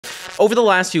Over the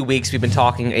last few weeks, we've been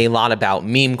talking a lot about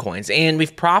meme coins, and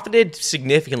we've profited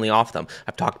significantly off them.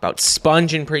 I've talked about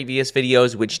Sponge in previous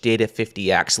videos, which did a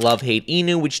 50x, Love Hate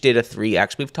Inu, which did a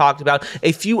 3x. We've talked about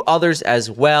a few others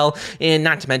as well, and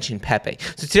not to mention Pepe.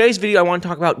 So today's video, I want to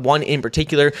talk about one in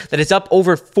particular that is up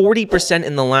over 40%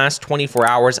 in the last 24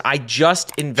 hours. I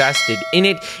just invested in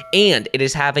it, and it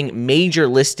is having major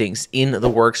listings in the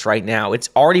works right now. It's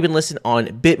already been listed on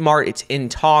Bitmart. It's in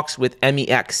talks with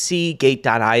MEXC,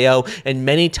 Gate.io, and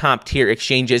many top tier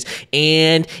exchanges,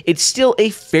 and it's still a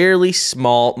fairly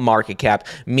small market cap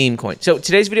meme coin. So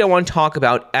today's video, I want to talk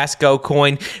about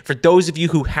Escocoin. For those of you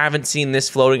who haven't seen this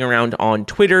floating around on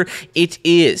Twitter, it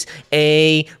is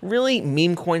a really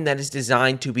meme coin that is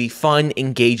designed to be fun,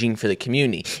 engaging for the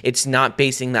community. It's not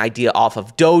basing the idea off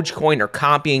of Dogecoin or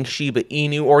copying Shiba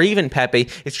Inu or even Pepe.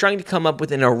 It's trying to come up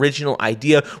with an original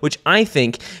idea, which I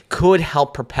think could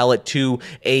help propel it to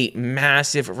a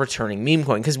massive returning meme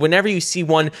coin. Because whenever you see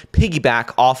one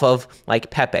piggyback off of like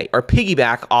Pepe or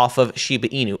piggyback off of Shiba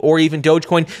Inu or even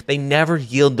Dogecoin, they never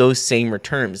yield those same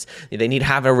returns. They need to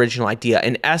have an original idea,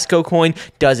 and Escocoin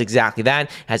does exactly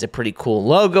that. It has a pretty cool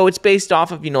logo. It's based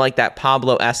off of, like that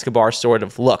Pablo Escobar sort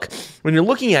of look. When you're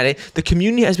looking at it, the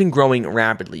community has been growing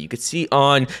rapidly. You can see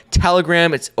on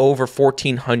Telegram, it's over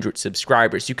 1,400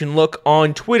 subscribers. You can look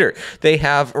on Twitter. They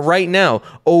have right now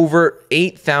over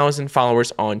 8,000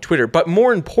 followers on Twitter. But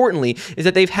more importantly is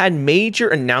that they've had major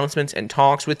announcements and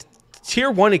talks with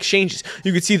tier 1 exchanges.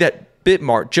 You can see that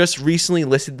Bitmart just recently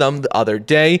listed them the other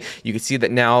day. You can see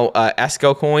that now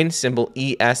Escocoin, symbol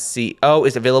ESCO,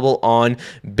 is available on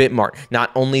Bitmart.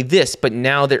 Not only this, but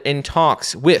now they're in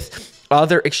talks with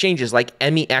other exchanges like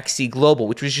MEXC Global,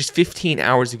 which was just 15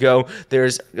 hours ago.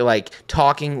 There's like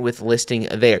talking with listing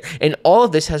there. And all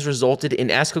of this has resulted in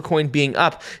Escocoin being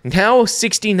up now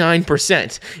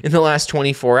 69% in the last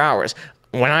 24 hours.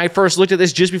 When I first looked at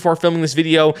this just before filming this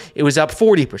video, it was up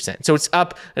 40%. So it's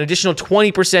up an additional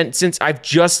 20% since I've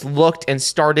just looked and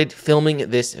started filming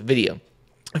this video.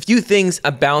 A few things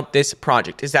about this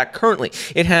project is that currently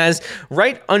it has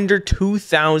right under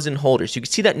 2,000 holders. You can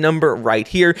see that number right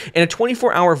here, and a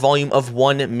 24-hour volume of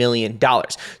 $1 million.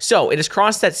 So it has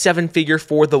crossed that 7-figure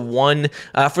for the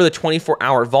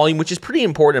 24-hour volume, which is pretty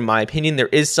important in my opinion. There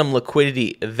is some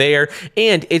liquidity there,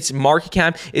 and its market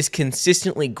cap is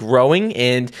consistently growing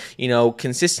and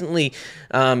consistently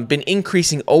been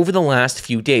increasing over the last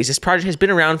few days. This project has been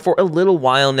around for a little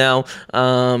while now,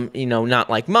 not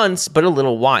like months, but a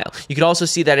little while. You could also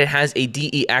see that it has a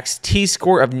DEXT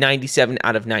score of 97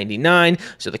 out of 99.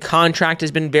 So the contract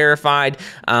has been verified,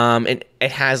 and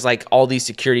it has like all these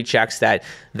security checks that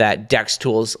Dex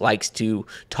Tools likes to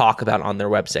talk about on their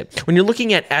website. When you're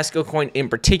looking at Escocoin in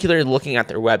particular, looking at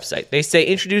their website, they say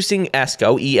introducing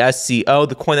Esco, ESCO,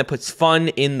 the coin that puts fun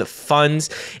in the funds.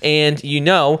 And if you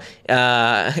know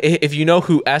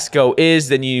who Esco is,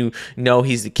 then you know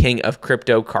he's the king of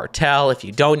crypto cartel. If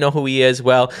you don't know who he is,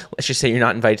 well, let's just say you're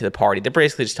not invited to the party. They're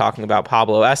basically just talking about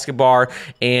Pablo Escobar,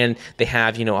 and they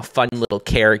have, a fun little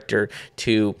character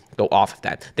to go off of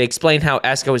that. They explain how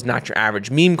Esco is not your average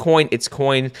meme coin. Its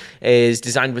coin is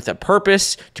designed with a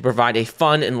purpose to provide a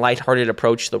fun and lighthearted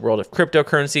approach to the world of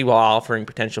cryptocurrency while offering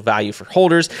potential value for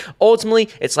holders. Ultimately,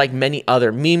 it's like many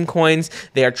other meme coins.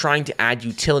 They are trying to add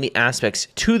utility aspects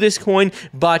to this coin,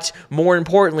 but more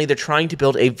importantly, they're trying to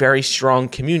build a very strong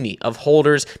community of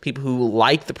holders, people who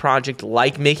like the project,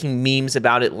 like making memes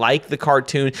about it, like the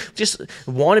cartoon, just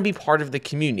want to be part of the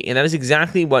community. And that is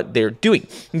exactly what they're doing.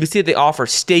 You can see that they offer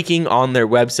staking on their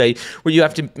website where you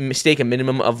have to stake a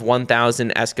minimum of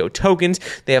 1,000 Esco tokens.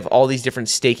 They have all these different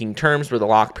staking terms where the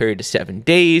lock period is 7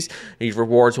 days. These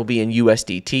rewards will be in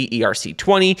USDT,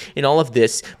 ERC20, and all of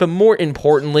this. But more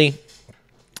importantly,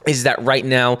 is that right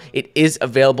now it is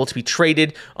available to be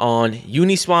traded on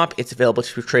Uniswap. It's available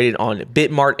to be traded on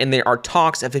Bitmart, and there are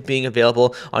talks of it being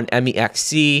available on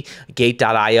MEXC,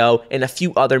 Gate.io, and a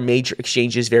few other major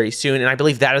exchanges very soon. And I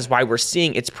believe that is why we're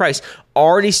seeing its price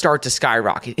already start to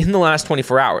skyrocket in the last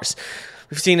 24 hours.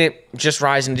 We've seen it just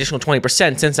rise an additional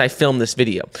 20% since I filmed this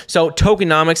video. So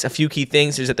tokenomics, a few key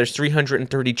things is that there's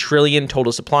 330 trillion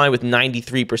total supply with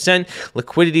 93%.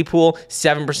 Liquidity pool,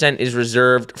 7% is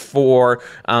reserved for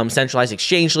centralized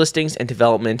exchange listings and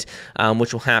development,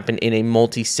 which will happen in a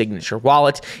multi-signature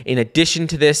wallet. In addition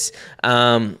to this,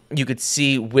 you could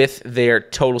see with their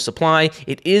total supply,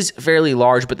 it is fairly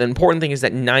large, but the important thing is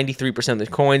that 93% of the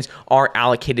coins are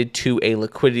allocated to a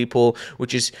liquidity pool,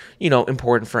 which is,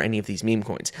 important for any of these meme meme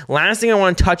coins. Last thing I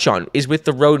want to touch on is with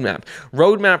the roadmap.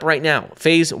 Roadmap right now,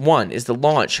 phase 1 is the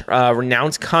launch,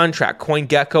 renounced contract,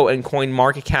 CoinGecko and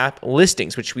CoinMarketCap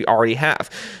listings, which we already have.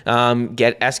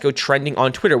 Get Esco trending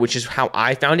on Twitter, which is how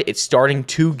I found it. It's starting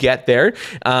to get there.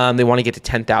 They want to get to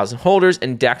 10,000 holders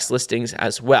and DEX listings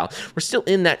as well. We're still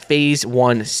in that phase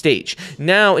 1 stage.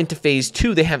 Now into phase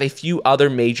 2, they have a few other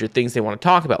major things they want to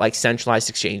talk about, like centralized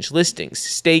exchange listings,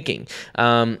 staking,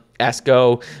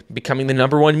 Esco becoming the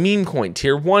 #1 meme coin,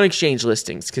 tier 1 exchange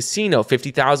listings, casino,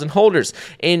 50,000 holders,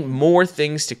 and more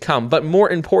things to come. But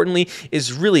more importantly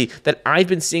is really that I've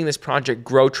been seeing this project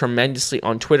grow tremendously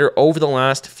on Twitter over the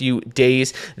last few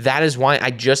days. That is why I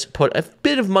just put a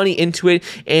bit of money into it,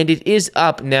 and it is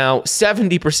up now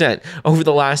 70% over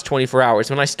the last 24 hours.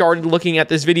 When I started looking at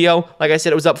this video, like I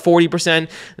said, it was up 40%,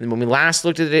 and when we last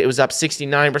looked at it, it was up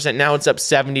 69%. Now it's up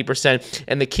 70%,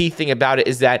 and the key thing about it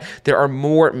is that there are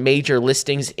more major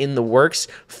listings in the works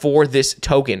for this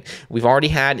token. We've already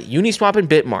had Uniswap and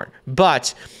Bitmart,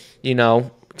 but you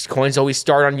know, coins always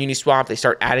start on Uniswap. They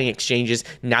start adding exchanges.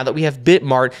 Now that we have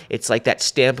Bitmart, it's like that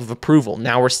stamp of approval.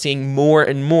 Now we're seeing more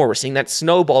and more. We're seeing that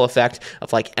snowball effect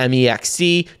of like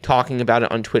MEXC talking about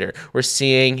it on Twitter. We're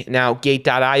seeing now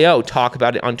Gate.io talk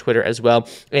about it on Twitter as well.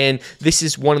 And this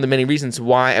is one of the many reasons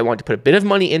why I want to put a bit of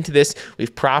money into this.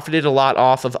 We've profited a lot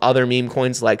off of other meme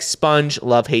coins like Sponge,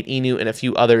 Love Hate Inu, and a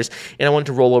few others. And I want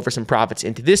to roll over some profits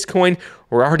into this coin.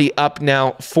 We're already up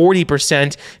now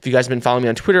 40%. If you guys have been following me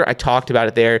on Twitter, I talked about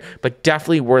it there, but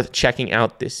definitely worth checking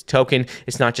out this token.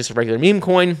 It's not just a regular meme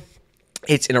coin.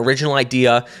 It's an original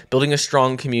idea, building a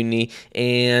strong community,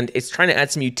 and it's trying to add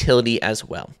some utility as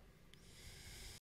well.